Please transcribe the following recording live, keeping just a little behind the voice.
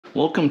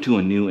Welcome to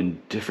a new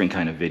and different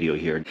kind of video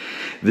here.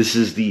 This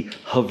is the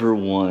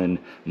Hover-1,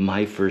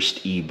 my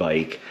first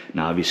e-bike.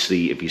 Now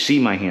obviously, if you see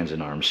my hands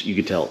and arms, you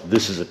can tell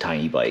this is a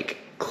tiny bike.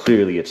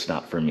 Clearly it's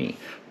not for me,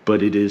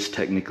 but it is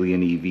technically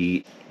an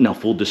EV. Now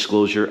full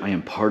disclosure, I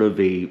am part of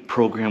a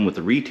program with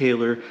a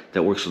retailer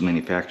that works with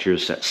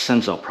manufacturers that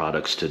sends out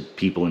products to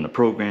people in the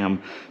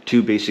program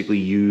to basically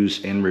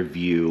use and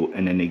review,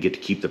 and then they get to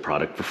keep the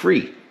product for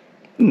free.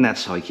 And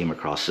that's how I came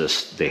across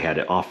this. They had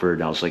it offered,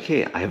 and I was like,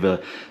 hey, I have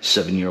a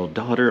 7-year-old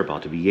daughter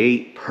about to be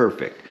 8.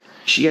 Perfect.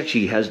 She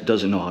actually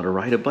doesn't know how to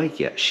ride a bike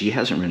yet. She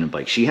hasn't ridden a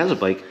bike. She has a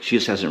bike, she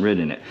just hasn't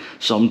ridden it.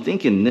 So I'm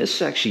thinking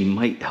this actually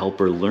might help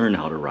her learn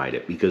how to ride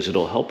it, because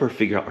it'll help her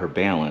figure out her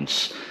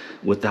balance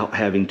without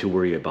having to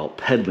worry about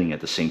pedaling at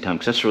the same time,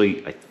 because that's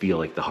really, I feel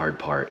like, the hard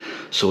part.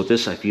 So with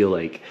this, I feel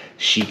like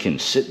she can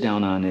sit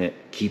down on it,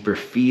 keep her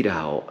feet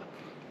out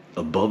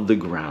above the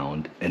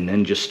ground, and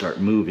then just start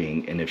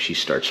moving. And if she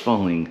starts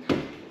falling,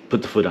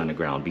 put the foot on the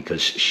ground,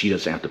 because she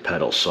doesn't have to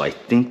pedal. So I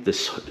think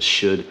this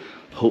should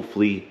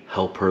hopefully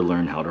help her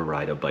learn how to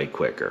ride a bike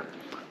quicker.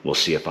 We'll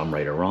see if I'm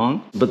right or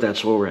wrong, but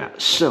that's where we're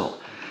at. So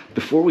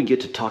before we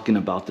get to talking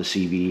about this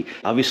EV,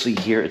 obviously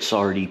here it's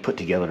already put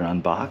together and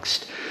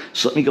unboxed.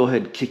 So let me go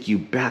ahead and kick you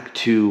back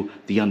to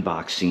the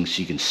unboxing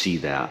so you can see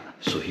that.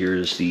 So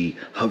here's the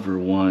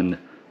Hover-1,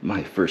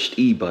 my first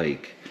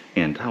e-bike,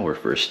 and our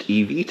first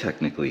EV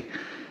technically.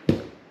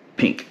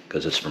 Pink,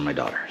 because it's for my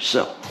daughter.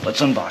 So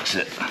let's unbox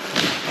it.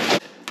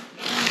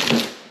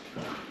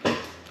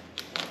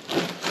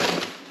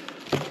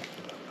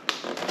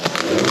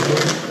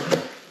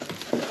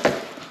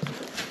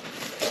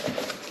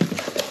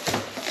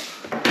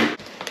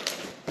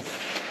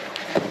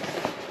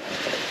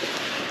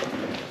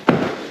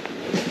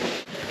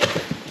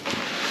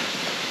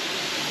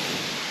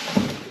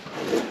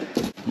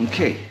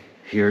 Okay,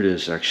 here it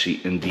is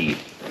actually in the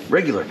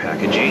regular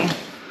packaging.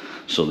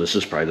 So this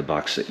is probably the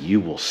box that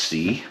you will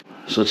see.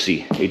 So let's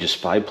see, ages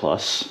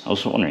 5+. I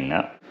was wondering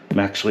that.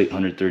 Max weight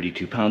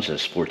 132 pounds,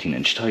 has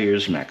 14-inch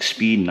tires, max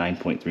speed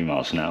 9.3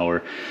 miles an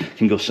hour.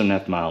 Can go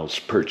 7.5 miles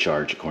per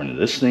charge according to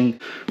this thing.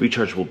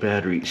 Rechargeable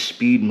battery,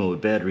 speed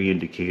mode, battery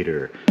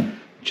indicator,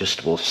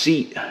 adjustable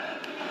seat,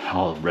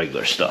 all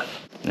regular stuff.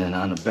 And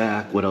on the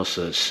back, what else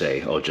does it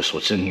say? Oh, just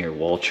what's in here: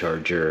 wall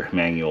charger,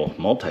 manual,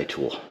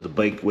 multi-tool. The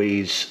bike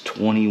weighs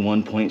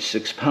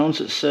 21.6 pounds,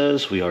 it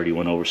says. We already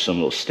went over some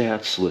of those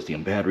stats,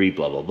 lithium battery,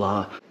 blah, blah,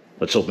 blah.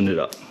 Let's open it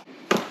up.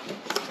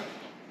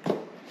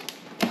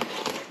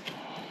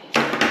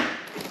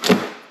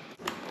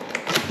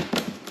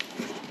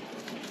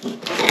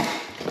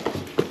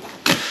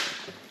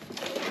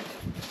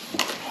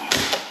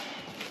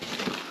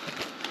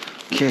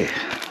 Okay,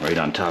 right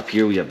on top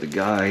here we have the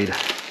guide.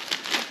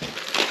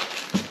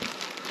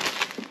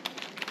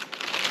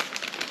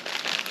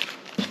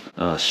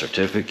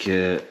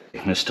 Certificate.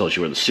 This tells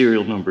you where the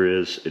serial number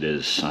is. It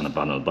is on the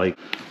bottom of the bike.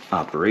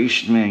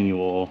 Operation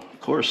manual.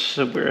 Of course,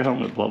 wear a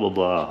helmet, blah, blah,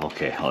 blah.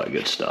 Okay, all that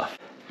good stuff.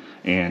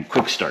 And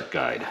quick start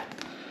guide.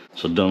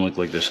 So it doesn't look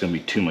like there's going to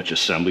be too much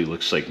assembly.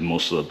 Looks like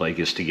most of the bike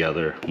is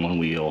together. One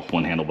wheel,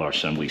 one handlebar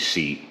assembly,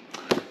 seat.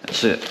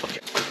 That's it.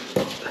 Okay.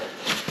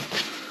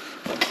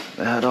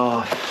 That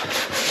off.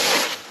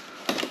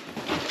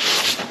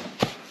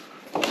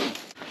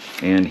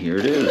 And here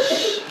it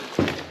is.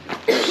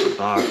 It's a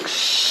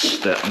box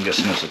that I'm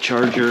guessing is a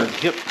charger.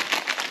 Yep.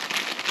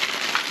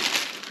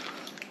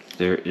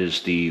 There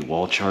is the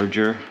wall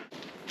charger.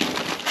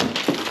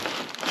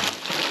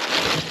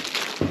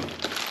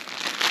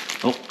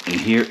 Oh,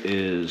 and here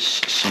is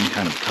some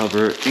kind of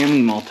cover and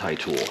the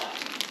multi-tool.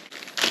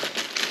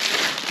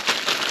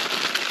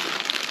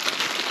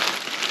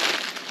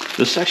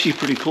 This is actually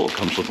pretty cool. It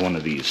comes with one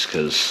of these,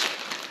 because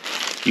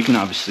you can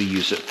obviously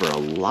use it for a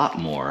lot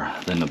more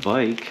than the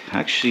bike.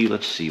 Actually,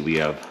 let's see, we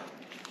have,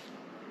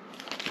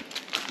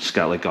 it's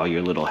got like all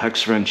your little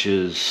hex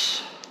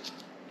wrenches,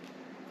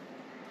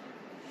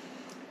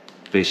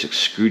 basic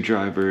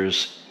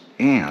screwdrivers,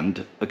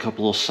 and a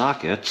couple of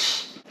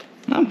sockets.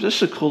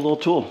 Just a cool little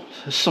tool.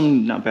 It's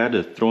something not bad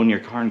to throw in your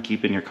car and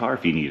keep in your car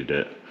if you needed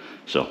it.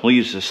 So we'll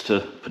use this to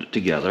put it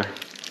together.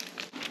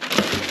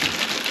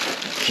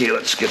 Okay,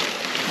 let's get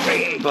the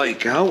main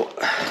bike out.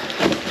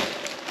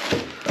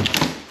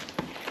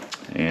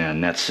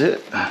 And that's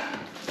it.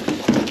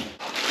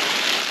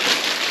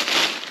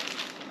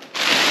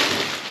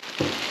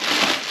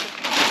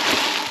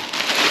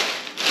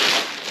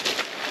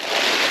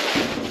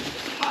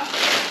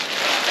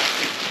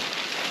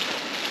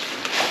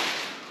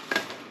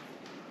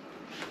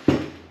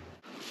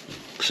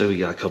 So we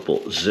got a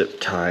couple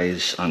zip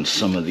ties on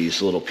some of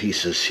these little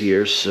pieces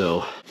here,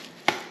 so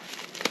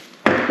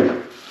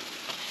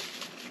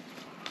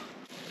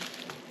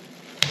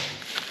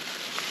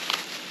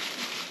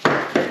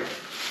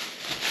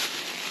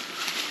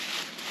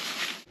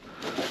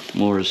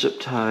more zip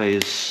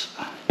ties.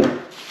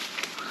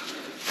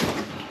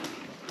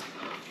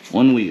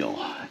 One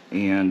wheel,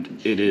 and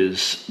it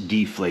is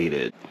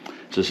deflated.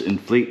 It says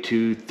inflate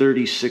to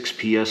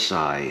 36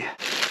 psi.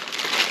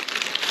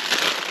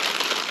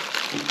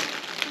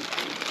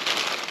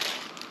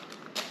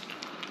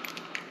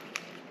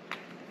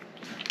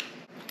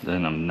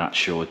 Then I'm not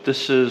sure what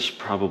this is.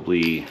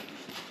 Probably,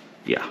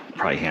 yeah,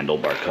 probably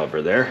handlebar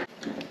cover there.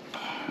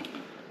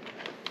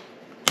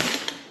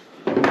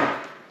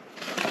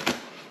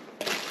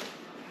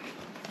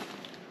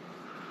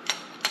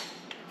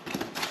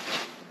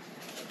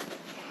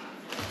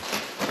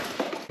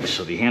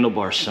 So the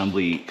handlebar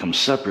assembly comes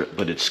separate,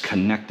 but it's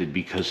connected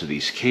because of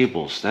these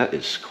cables. That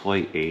is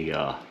quite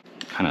a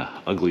kind of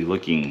ugly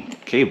looking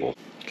cable.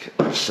 Okay,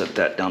 let's set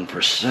that down for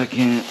a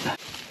second.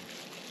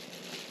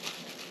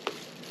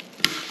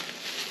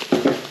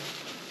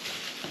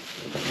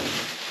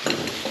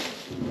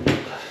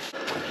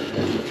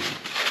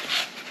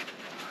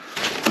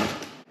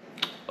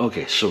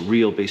 Okay, so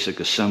real basic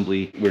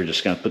assembly. We're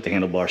just gonna put the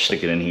handlebar,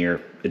 stick it in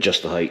here,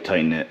 adjust the height,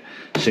 tighten it.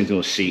 Same thing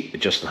with seat,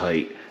 adjust the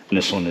height. And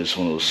this one is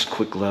one of those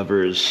quick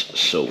levers,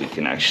 so we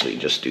can actually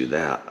just do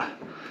that.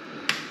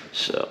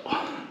 So,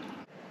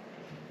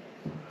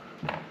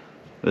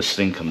 this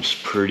thing comes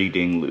pretty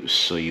dang loose,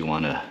 so you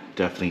wanna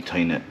definitely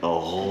tighten it a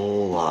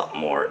whole lot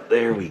more.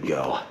 There we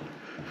go.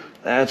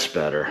 That's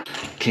better.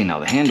 Okay, now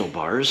the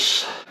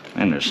handlebars.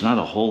 Man, there's not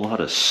a whole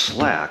lot of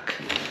slack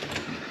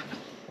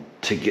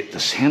to get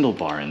this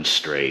handlebar in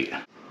straight.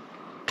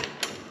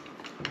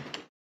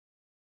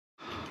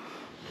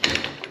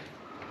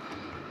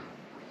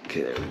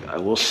 Okay, there we go. I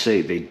will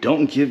say they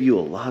don't give you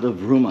a lot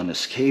of room on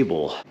this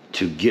cable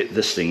to get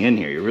this thing in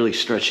here. You're really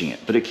stretching it,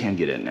 but it can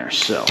get in there.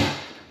 So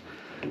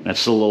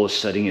that's the lowest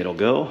setting it'll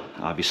go.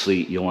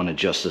 Obviously, you'll want to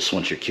adjust this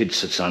once your kid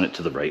sits on it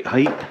to the right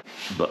height.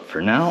 But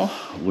for now,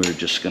 we're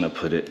just gonna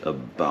put it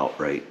about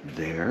right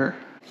there.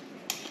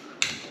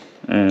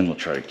 And we'll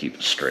try to keep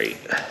it straight.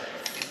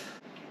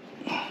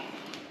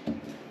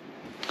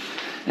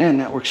 And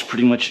that works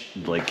pretty much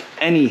like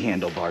any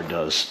handlebar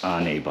does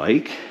on a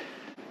bike.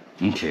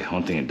 Okay,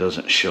 one thing it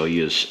doesn't show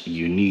you is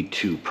you need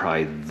to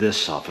pry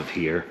this off of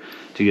here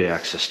to get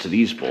access to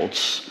these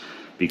bolts,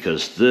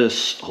 because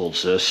this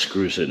holds this,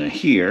 screws it in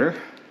here.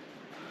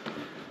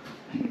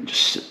 And you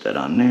just sit that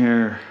on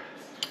there.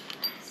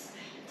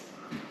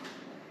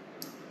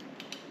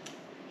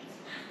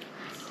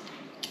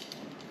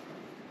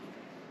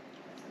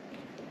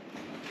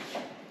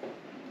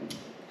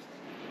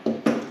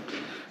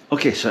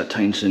 Okay, so that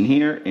tightens in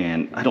here,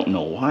 and I don't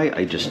know why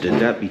I just did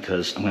that,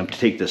 because I'm gonna have to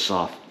take this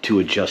off to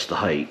adjust the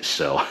height.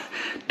 So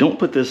don't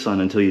put this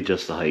on until you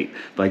adjust the height,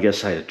 but I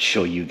guess I had to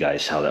show you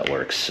guys how that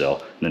works.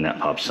 So then that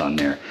pops on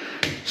there,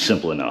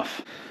 simple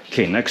enough.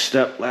 Okay, next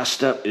step, last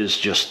step is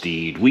just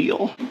the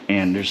wheel,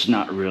 and there's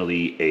not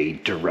really a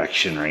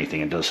direction or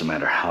anything. It doesn't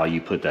matter how you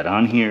put that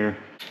on here.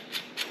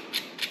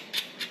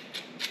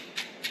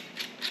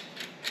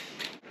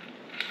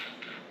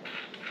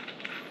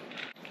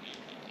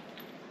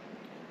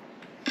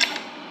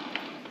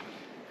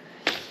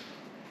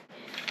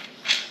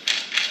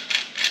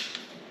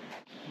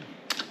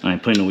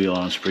 And putting the wheel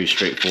on is pretty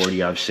straightforward.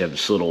 You obviously have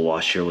this little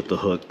washer with the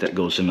hook that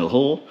goes into the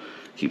hole,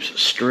 keeps it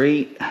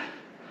straight.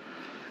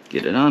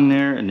 Get it on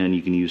there, and then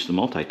you can use the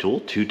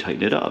multi-tool to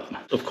tighten it up.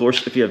 Of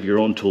course, if you have your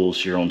own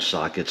tools, your own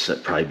sockets,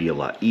 that'd probably be a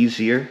lot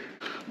easier.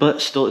 But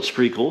still, it's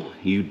pretty cool.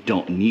 You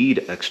don't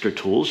need extra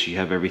tools. You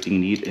have everything you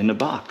need in the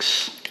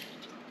box.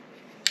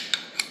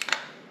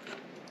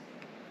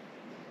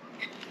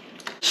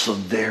 So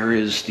there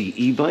is the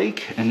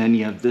e-bike, and then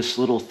you have this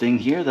little thing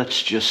here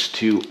that's just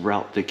to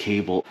route the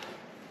cable.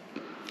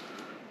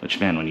 Which,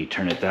 man, when you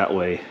turn it that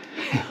way,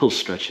 it'll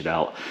stretch it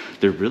out.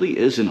 There really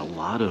isn't a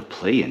lot of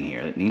play in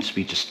here. It needs to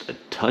be just a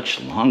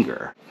touch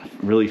longer. I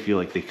really feel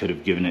like they could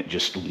have given it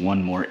just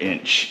one more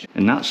inch.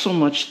 And not so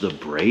much the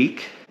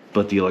brake,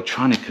 but the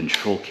electronic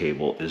control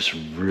cable is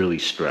really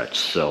stretched.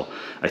 So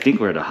I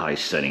think we're at a high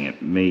setting.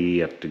 It may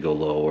have to go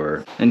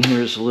lower. And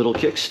here's a little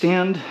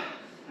kickstand.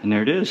 And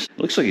there it is.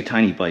 Looks like a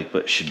tiny bike,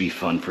 but should be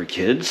fun for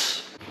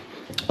kids.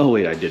 Oh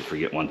wait, I did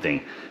forget one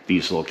thing.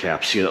 These little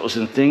caps here, that was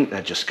in the thing,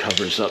 that just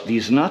covers up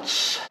these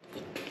nuts.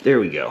 There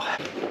we go.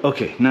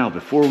 Okay, now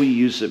before we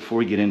use it, before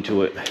we get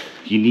into it,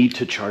 you need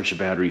to charge the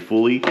battery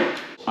fully.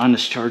 On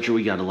this charger,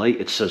 we got a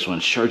light. It says when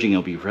it's charging,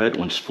 it'll be red.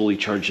 When it's fully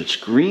charged, it's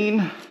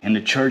green. And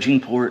the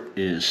charging port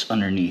is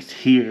underneath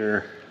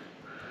here.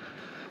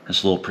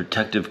 Has a little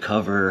protective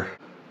cover.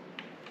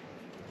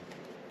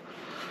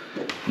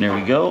 And there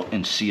we go,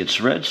 and see it's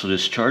red, so it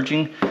is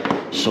charging.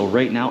 So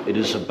right now it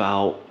is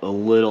about a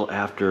little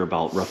after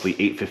about roughly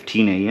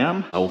 8:15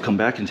 a.m. I will come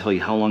back and tell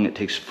you how long it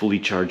takes to fully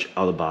charge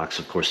out of the box.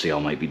 Of course, they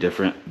all might be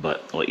different,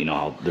 but I'll let you know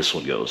how this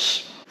one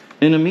goes.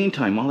 In the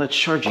meantime, while that's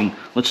charging,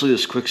 let's look at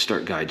this quick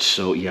start guide.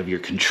 So you have your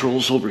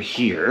controls over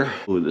here.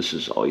 Ooh, this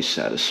is always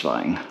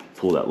satisfying.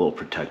 Pull that little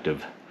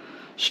protective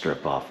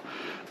strip off.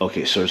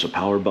 Okay, so there's a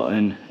power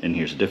button, and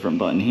here's a different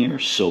button here.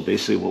 So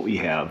basically what we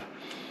have,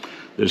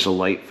 there's a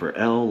light for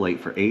L, light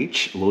for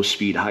H, low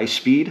speed, high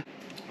speed.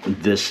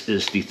 This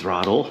is the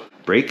throttle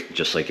brake,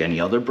 just like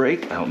any other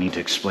brake. I don't need to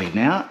explain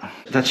that.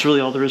 That's really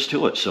all there is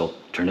to it. So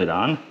turn it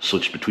on,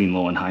 switch between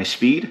low and high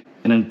speed,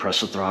 and then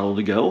press the throttle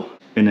to go.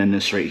 And then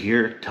this right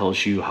here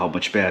tells you how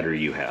much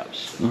battery you have.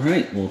 All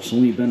right, well, it's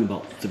only been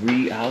about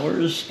 3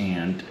 hours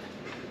and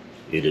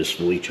it is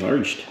fully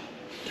charged.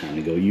 Time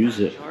to go use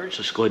it.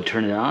 Let's go ahead and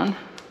turn it on.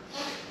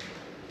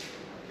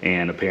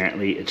 And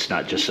apparently it's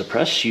not just a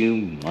press, you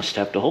must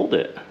have to hold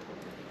it.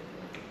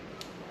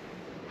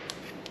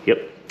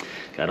 Yep,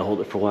 gotta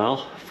hold it for a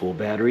while. Full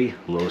battery,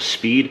 low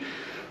speed.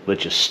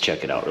 Let's just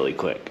check it out really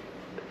quick.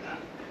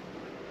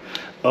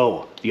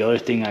 Oh, the other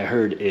thing I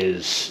heard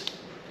is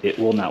it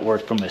will not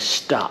work from a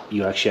stop.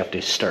 You actually have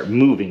to start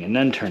moving and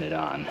then turn it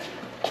on.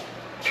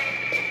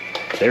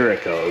 There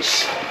it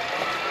goes.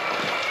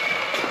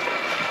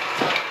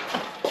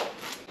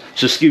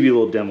 Just give you a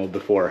little demo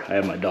before I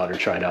have my daughter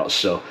try it out.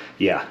 So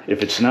yeah,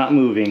 if it's not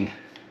moving,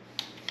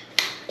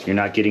 you're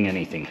not getting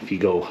anything. If you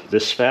go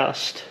this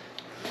fast,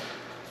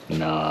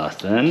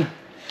 nothing.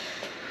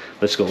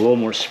 Let's go a little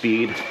more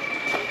speed.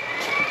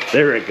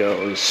 There it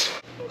goes.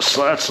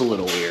 So that's a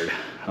little weird.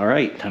 All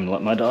right, time to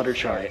let my daughter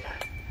try it.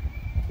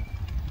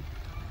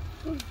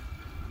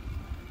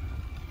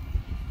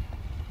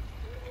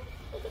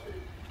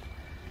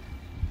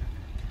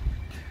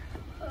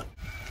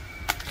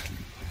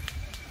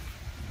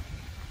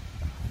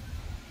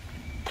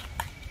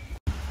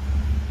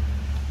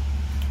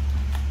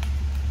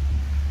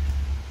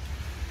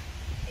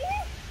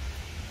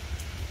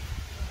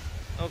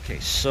 Okay,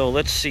 so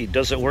let's see,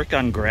 does it work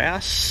on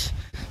grass?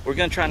 We're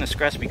gonna try on this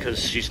grass because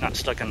she's not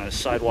stuck on the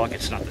sidewalk,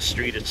 it's not the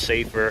street, it's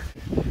safer.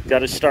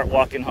 Gotta start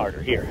walking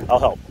harder. Here, I'll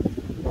help.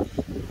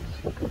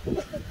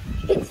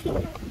 It's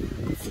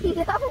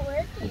not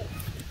working.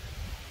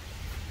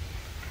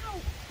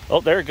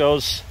 Oh, there it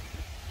goes.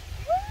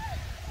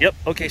 Yep,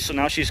 okay, so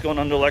now she's going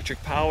under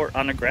electric power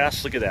on the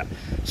grass, look at that.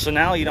 So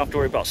now you don't have to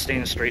worry about staying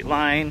in a straight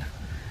line,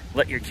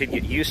 let your kid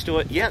get used to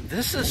it. Yeah,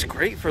 this is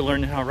great for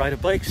learning how to ride a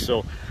bike,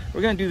 so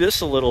we're gonna do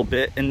this a little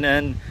bit, and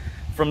then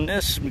from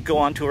this go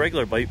on to a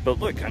regular bike. But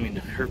look, I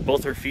mean,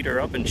 both her feet are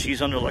up and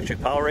she's under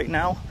electric power right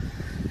now.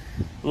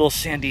 A little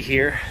sandy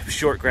here,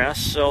 short grass,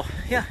 so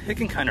yeah, it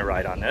can kind of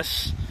ride on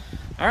this.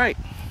 All right,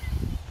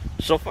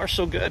 so far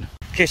so good.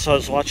 Okay, so I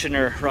was watching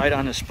her ride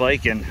on this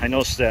bike and I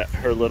noticed that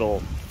her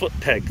little foot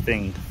peg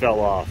thing fell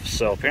off.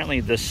 So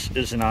apparently this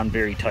isn't on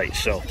very tight.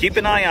 So keep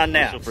an eye on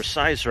that. So for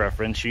size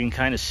reference, you can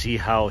kind of see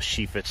how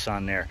she fits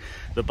on there.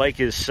 The bike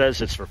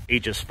says it's for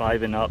ages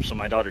 5 and up. So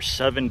my daughter's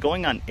 7,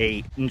 going on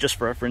 8. And just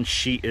for reference,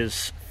 she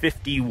is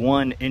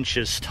 51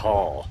 inches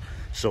tall.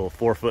 So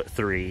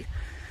 4'3".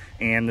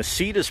 And the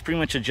seat is pretty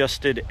much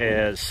adjusted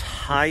as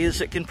high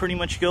as it can pretty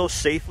much go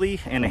safely,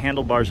 and the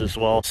handlebars as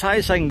well. As high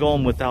as I can go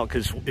them without,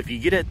 because if you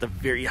get at the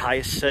very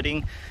highest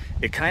setting,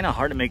 it's kind of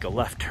hard to make a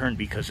left turn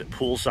because it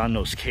pulls on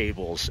those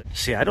cables.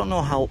 See, I don't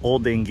know how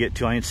old they can get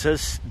to. I mean, it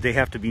says they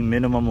have to be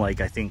minimum, like,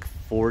 I think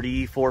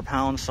 44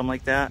 pounds, something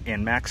like that,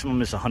 and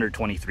maximum is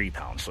 123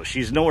 pounds. So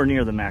she's nowhere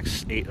near the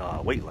max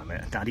weight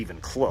limit, not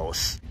even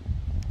close.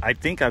 I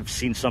think I've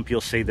seen some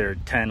people say their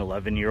 10,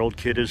 11-year-old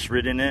kid has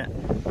ridden it.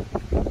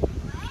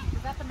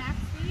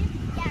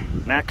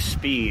 Max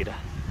speed,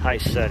 high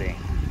setting.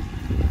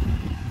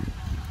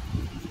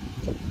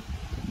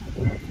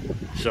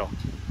 So,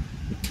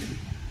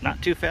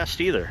 not too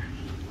fast either.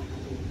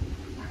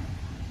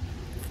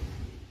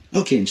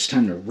 Okay, it's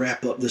time to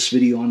wrap up this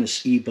video on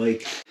this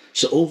e-bike.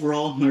 So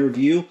overall, my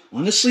review,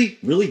 honestly,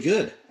 really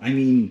good. I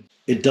mean,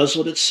 it does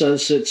what it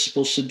says it's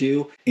supposed to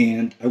do,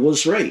 and I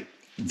was right.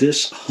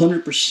 This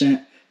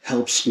 100%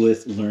 helps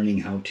with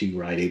learning how to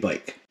ride a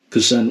bike.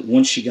 Because then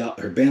once she got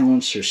her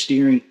balance, her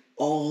steering,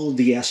 all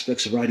the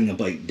aspects of riding a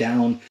bike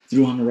down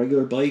through on a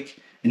regular bike,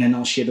 and then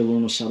all she had to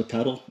learn was how to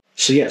pedal.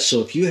 So yeah,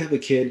 so if you have a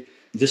kid,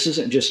 this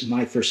isn't just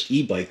my first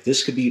e-bike,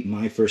 this could be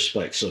my first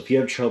bike. So if you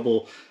have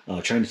trouble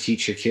trying to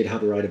teach your kid how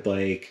to ride a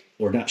bike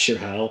or not sure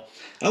how,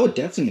 I would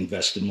definitely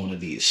invest in one of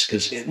these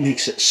because it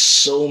makes it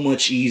so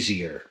much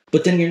easier.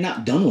 But then you're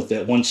not done with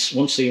it.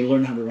 Once they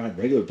learn how to ride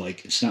a regular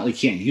bike, it's not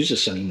like you can't use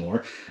this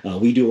anymore.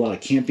 We do a lot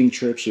of camping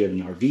trips. We have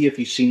an RV if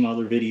you've seen my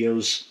other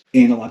videos.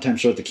 And a lot of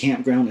times we're at the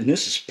campground, and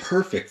this is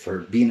perfect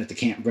for being at the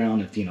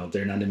campground if, you know,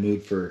 they're not in the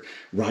mood for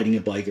riding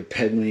a bike or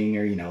pedaling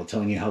or, you know,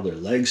 telling you how their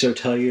legs are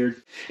tired.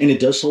 And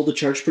it does hold the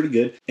charge pretty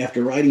good.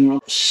 After riding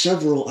around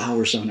several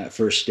hours on that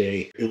first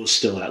day, it was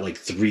still at like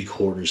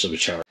 3/4 of a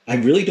charge. I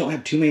really don't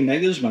have too many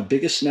negatives. My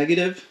biggest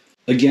negative,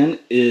 again,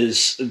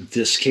 is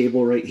this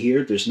cable right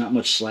here. There's not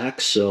much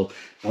slack, so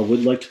I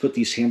would like to put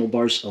these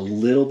handlebars a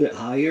little bit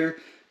higher,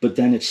 but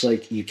then it's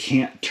like you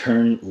can't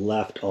turn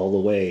left all the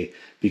way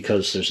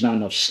because there's not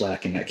enough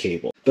slack in that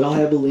cable. But I'll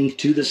have a link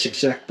to this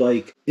exact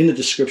bike in the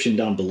description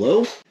down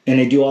below. And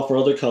they do offer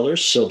other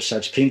colors, so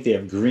besides pink, they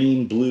have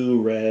green,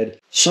 blue, red.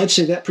 So I'd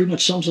say that pretty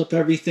much sums up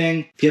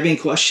everything. If you have any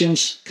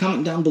questions,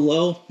 comment down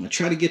below. I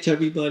try to get to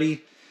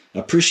everybody. I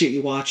appreciate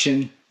you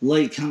watching.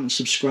 Like, comment,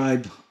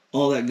 subscribe,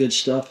 all that good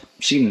stuff.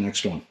 See you in the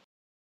next one.